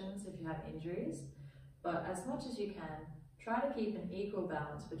exceptions if you have injuries, but as much as you can, try to keep an equal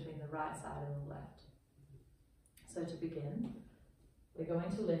balance between the right side and the left. So to begin, we're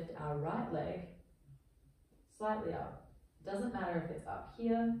going to lift our right leg slightly up. It doesn't matter if it's up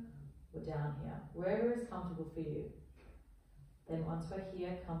here or down here, wherever is comfortable for you. Then once we're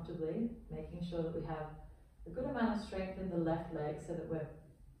here comfortably, making sure that we have a good amount of strength in the left leg so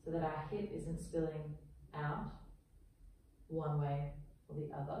that our hip isn't spilling out one way or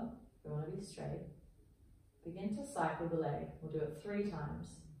the other. We want to be straight. Begin to cycle the leg. We'll do it 3 times.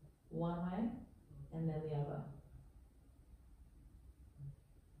 One way and then the other.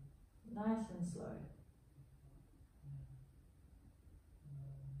 Nice and slow.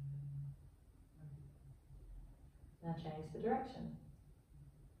 Now change the direction.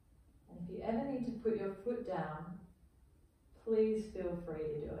 And if you ever need to put your foot down, please feel free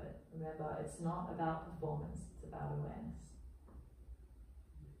to do it. Remember, it's not about performance, it's about awareness.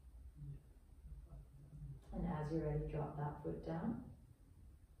 And as you're ready, drop that foot down.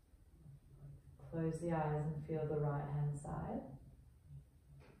 Close the eyes and feel the right hand side.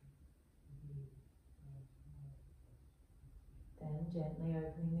 Then gently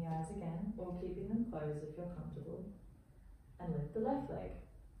opening the eyes again, or keeping them closed if you're comfortable. And lift the left leg.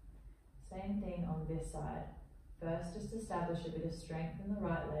 Same thing on this side. First, just establish a bit of strength in the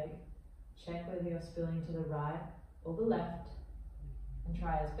right leg. Check whether you're spilling to the right or the left. And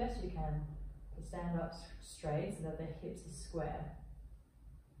try as best you can to stand up straight so that the hips are square.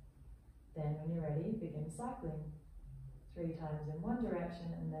 Then when you're ready, begin cycling. 3 times in one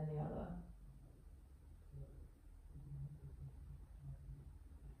direction and then the other.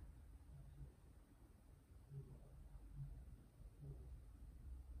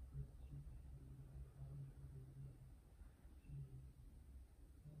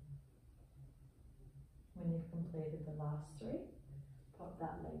 When you've completed the last 3, pop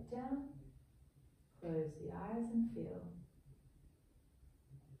that leg down, close the eyes and feel.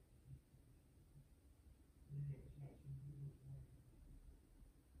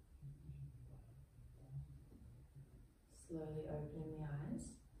 Slowly opening the eyes.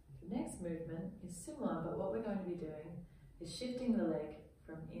 The next movement is similar, but what we're going to be doing is shifting the leg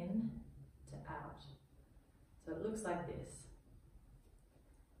from in to out. So it looks like this.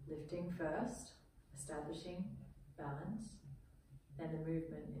 Lifting first, establishing balance, then the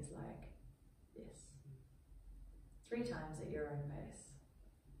movement is like this. 3 times at your own pace.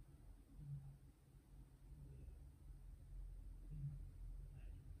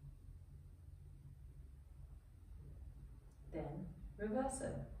 Reverse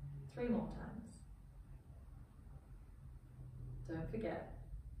it 3 more times. Don't forget,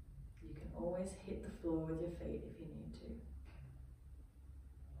 you can always hit the floor with your feet if you need to.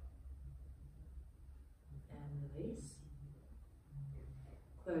 And release.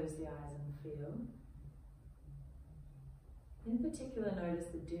 Close the eyes and feel. In particular, notice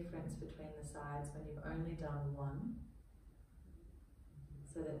the difference between the sides when you've only done one,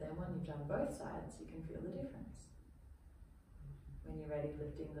 so that then when you've done both sides, you can feel the difference. When you're ready,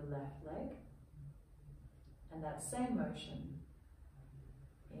 lifting the left leg, and that same motion,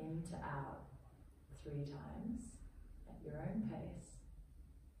 in to out 3 times at your own pace,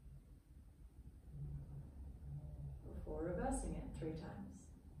 before reversing it 3 times.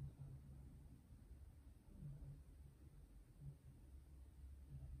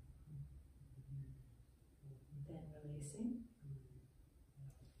 Then releasing.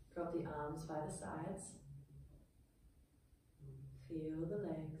 Drop the arms by the sides. Feel the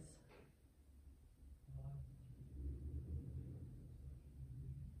legs.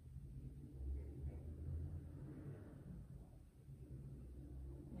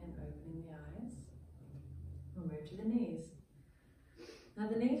 And opening the eyes. We'll move to the knees. Now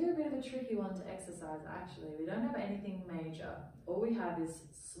the knees are a bit of a tricky one to exercise actually. We don't have anything major. All we have is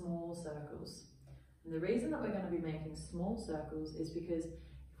small circles. And the reason that we're going to be making small circles is because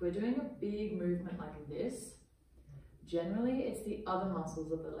if we're doing a big movement like this, generally it's the other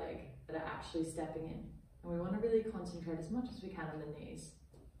muscles of the leg that are actually stepping in. And we want to really concentrate as much as we can on the knees.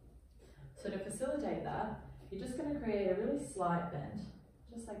 So to facilitate that, you're just going to create a really slight bend,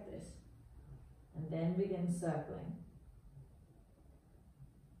 just like this. And then begin circling.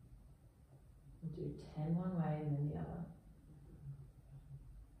 We'll do 10 one way and then the other.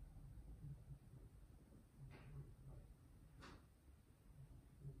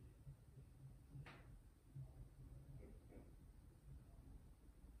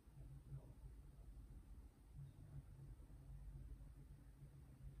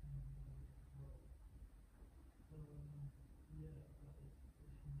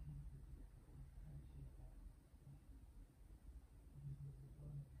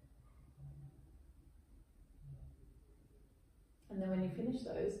 And then when you finish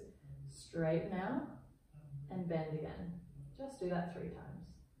those, straighten out and bend again. Just do that 3 times.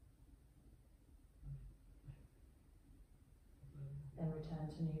 Then return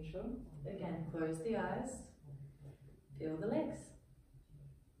to neutral. Again, close the eyes. Feel the legs.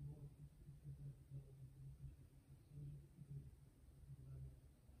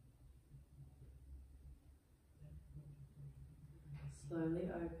 Slowly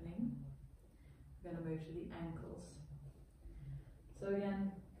opening. We're going to move to the ankles. So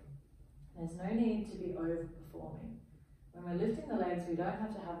again, there's no need to be overperforming. When we're lifting the legs, we don't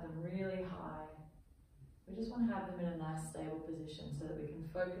have to have them really high. We just want to have them in a nice stable position so that we can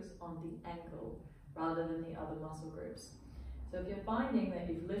focus on the ankle rather than the other muscle groups. So if you're finding that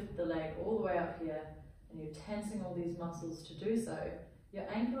you've lifted the leg all the way up here and you're tensing all these muscles to do so, your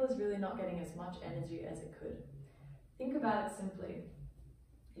ankle is really not getting as much energy as it could. Think about it simply.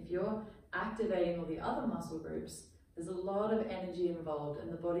 If you're activating all the other muscle groups, there's a lot of energy involved and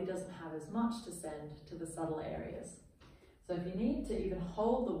the body doesn't have as much to send to the subtle areas. So if you need to even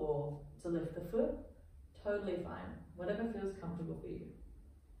hold the wall to lift the foot, totally fine. Whatever feels comfortable for you.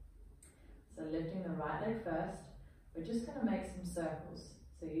 So lifting the right leg first, we're just going to make some circles.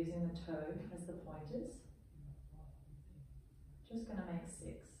 So using the toe as the pointers. Just going to make 6.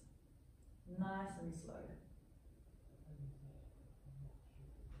 Nice and slow.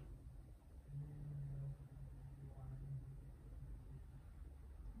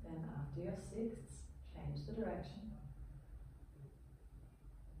 Then after your 6th, change the direction.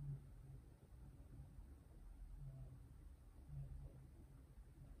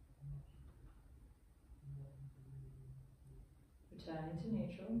 Returning to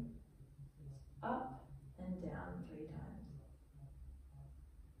neutral, up and down 3 times.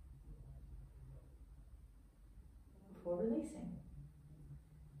 Before releasing,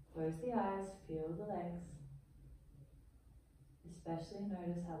 close the eyes, feel the legs. Especially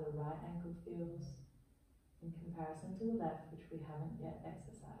notice how the right ankle feels in comparison to the left, which we haven't yet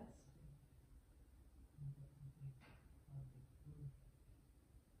exercised.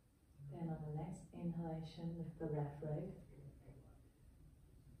 Then on the next inhalation, lift the left leg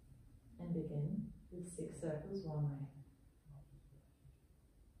and begin with 6 circles one way.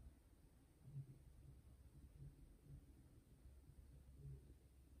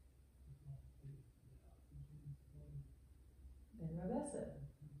 Then reverse it.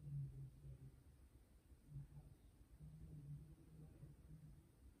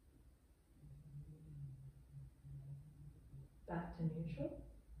 back to neutral,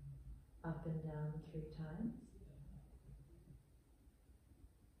 up and down 3 times.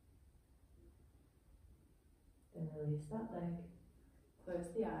 Then release that leg, close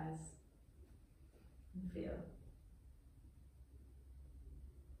the eyes, and feel.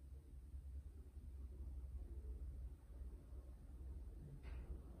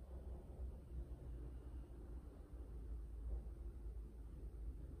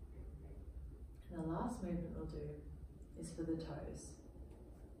 And the last movement we'll do is for the toes.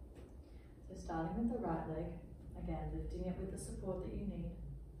 So starting with the right leg, again lifting it with the support that you need.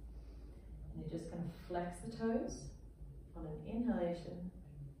 And you're just going to flex the toes on an inhalation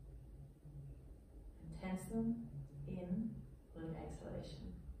and tense them in on an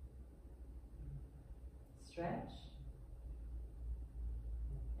exhalation. Stretch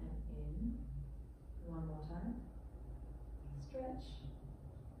and in. One more time. Stretch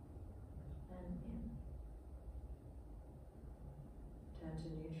and in. Turn to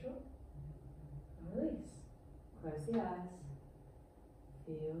neutral and release. Close the eyes.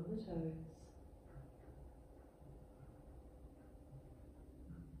 Feel the toes.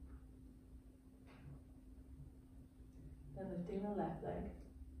 Then lifting the left leg.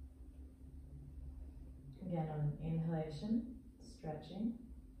 Again on an inhalation, stretching.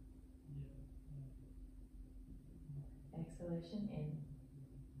 Exhalation in.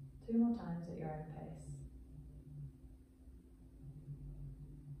 2 more times at your own pace.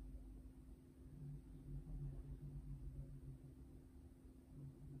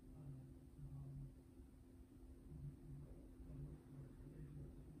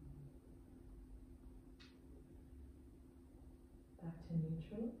 Back to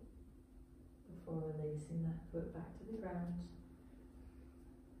neutral before releasing that foot back to the ground.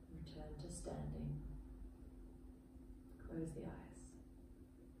 Return to standing. Close the eyes.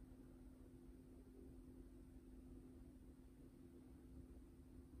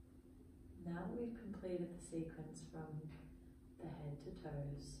 Now that we've completed the sequence from the head to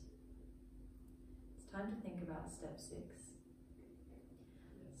toes, it's time to think about step 6.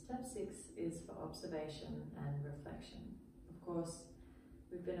 Step 6 is for observation and reflection. Of course,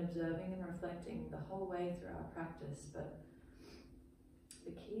 we've been observing and reflecting the whole way through our practice, but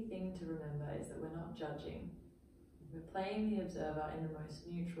the key thing to remember is that we're not judging. We're playing the observer in the most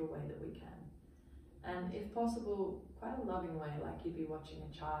neutral way that we can. And if possible, quite a loving way, like you'd be watching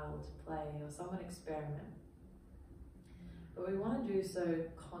a child play or someone experiment. But we want to do so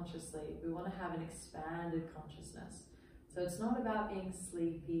consciously. We want to have an expanded consciousness. So it's not about being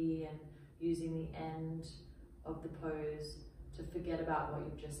sleepy and using the end of the pose to forget about what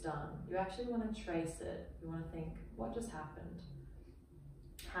you've just done. You actually want to trace it. You want to think, what just happened?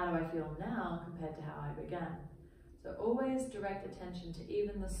 How do I feel now compared to how I began? So always direct attention to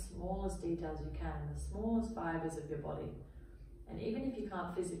even the smallest details you can, the smallest fibers of your body. And even if you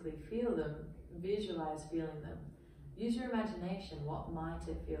can't physically feel them, visualize feeling them. Use your imagination. What might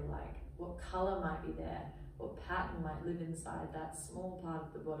it feel like? What color might be there? What pattern might live inside that small part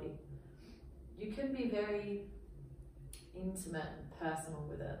of the body? You can be very intimate and personal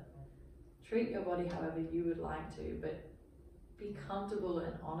with it. Treat your body however you would like to, but be comfortable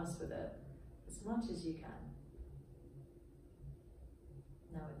and honest with it as much as you can.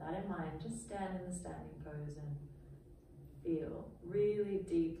 Now with that in mind, just stand in the standing pose and feel, really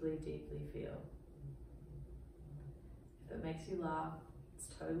deeply, deeply feel. If it makes you laugh, it's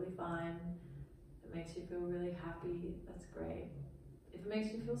totally fine. If it makes you feel really happy, that's great. If it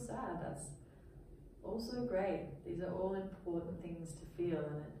makes you feel sad, that's also great. These are all important things to feel,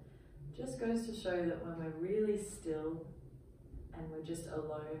 and it just goes to show that when we're really still and we're just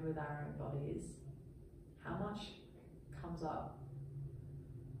alone with our own bodies, how much comes up.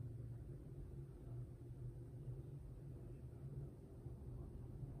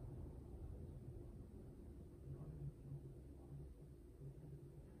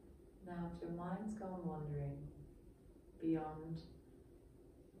 Now, if your mind's gone wandering beyond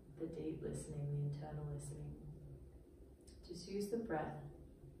the deep listening, the internal listening, just use the breath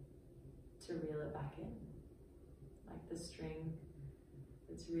to reel it back in, like the string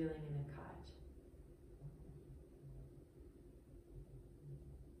that's reeling in a kite.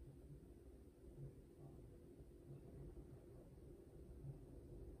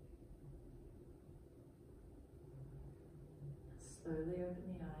 Slowly open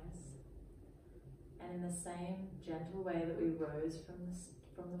the eyes. And in the same gentle way that we rose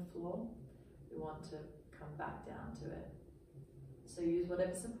from the floor, we want to come back down to it. So use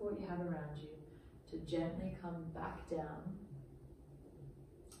whatever support you have around you to gently come back down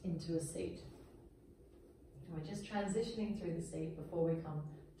into a seat. And we're just transitioning through the seat before we come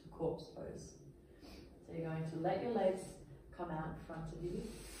to corpse pose. So you're going to let your legs come out in front of you.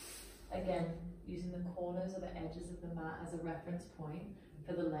 Again, using the corners or the edges of the mat as a reference point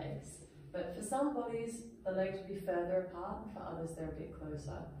for the legs. But for some bodies, the legs will be further apart, and for others, they're a bit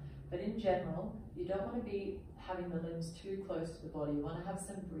closer. But in general, you don't want to be having the limbs too close to the body. You want to have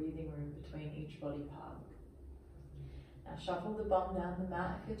some breathing room between each body part. Now shuffle the bum down the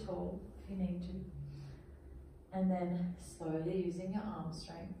mat if you're tall, if you need to. And then slowly, using your arm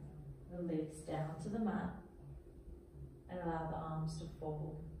strength, release down to the mat and allow the arms to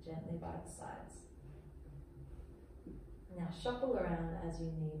fall gently by the sides. Now shuffle around as you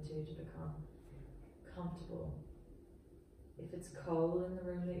need to become comfortable. If it's cold in the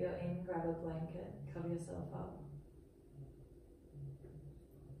room that you're in, grab a blanket, cover yourself up.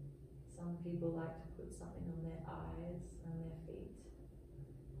 Some people like to put something on their eyes and their feet.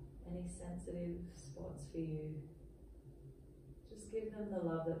 Any sensitive spots for you, just give them the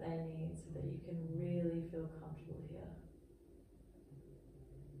love that they need so that you can really feel comfortable here.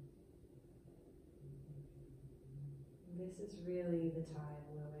 This is really the time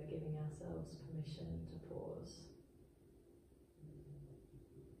where we're giving ourselves permission to pause.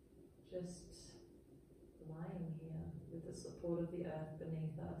 Just lying here with the support of the earth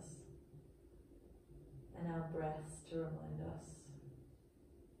beneath us and our breaths to remind us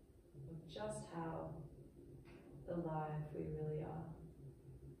of just how alive we really are.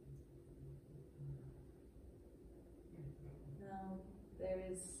 Now, there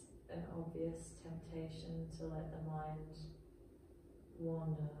is an obvious temptation to let the mind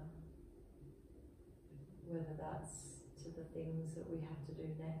wander, whether that's to the things that we have to do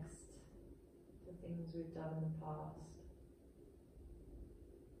next, the things we've done in the past.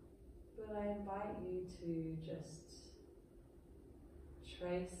 But I invite you to just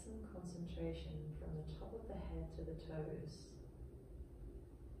trace some concentration from the top of the head to the toes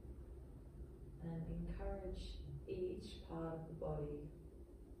and encourage each part of the body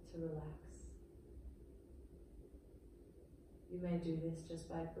to relax. You may do this just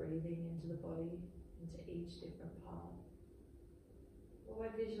by breathing into the body, into each different part, or by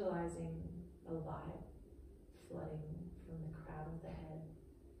visualizing a light flooding from the crown of the head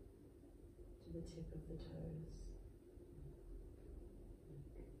to the tip of the toes.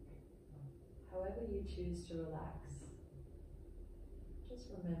 However you choose to relax, just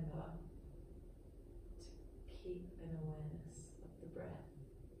remember to keep an awareness of the breath.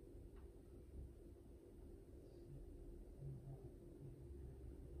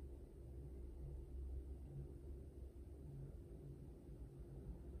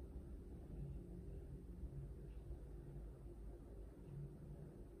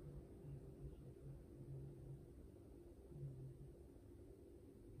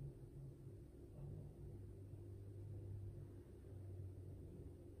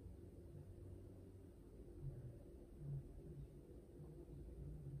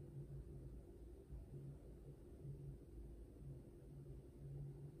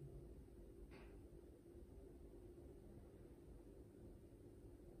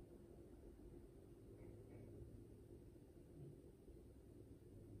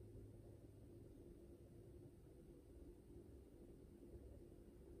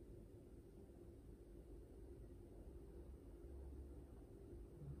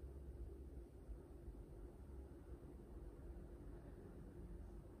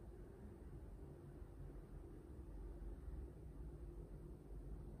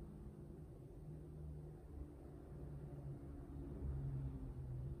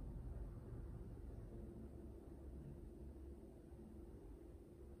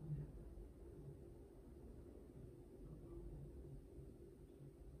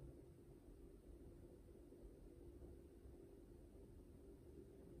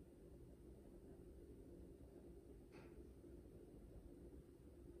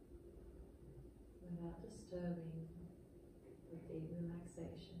 Without disturbing the deep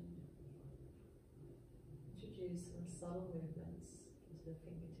relaxation, introduce some subtle movements into the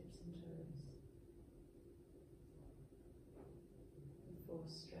fingertips and toes before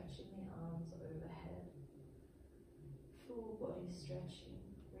stretching the arms overhead, full body stretching,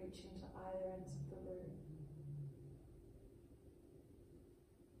 reaching to either ends of the room.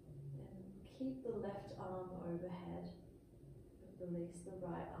 Then keep the left arm overhead, but release the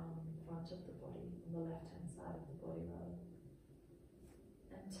right arm in front of the body, on the left-hand side of the body rather.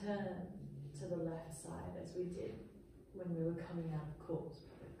 And turn to the left side as we did when we were coming out of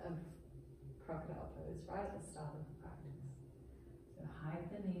crocodile pose, right at the start of the practice. So hike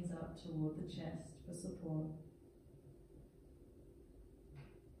the knees up toward the chest for support.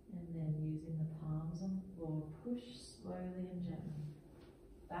 And then using the palms on the floor, push slowly and gently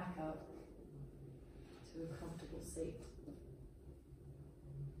back up to a comfortable seat.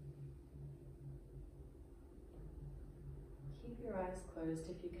 keep your eyes closed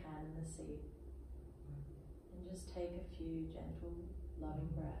if you can in the seat. And just take a few gentle, loving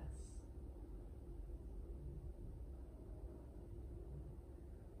breaths.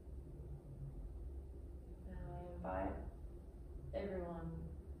 Now I invite everyone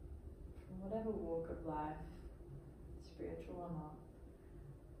from whatever walk of life, spiritual or not,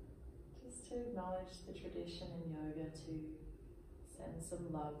 just to acknowledge the tradition in yoga to send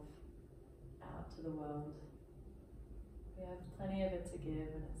some love out to the world. We have plenty of it to give,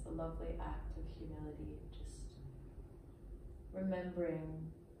 and it's a lovely act of humility, just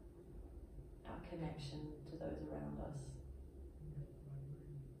remembering our connection to those around us.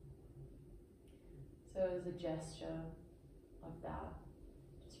 So as a gesture of that,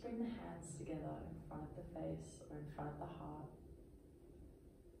 just bring the hands together in front of the face or in front of the heart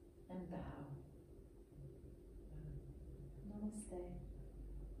and bow. Namaste.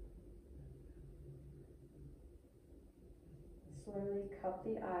 Slowly cup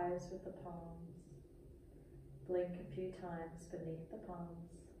the eyes with the palms. Blink a few times beneath the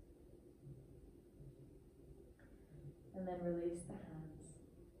palms. And then release the hands.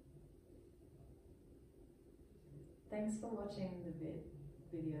 Thanks for watching the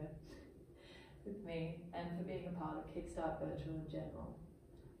video with me and for being a part of KickstART Virtual in general.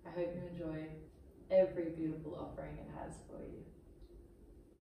 I hope you enjoy every beautiful offering it has for you.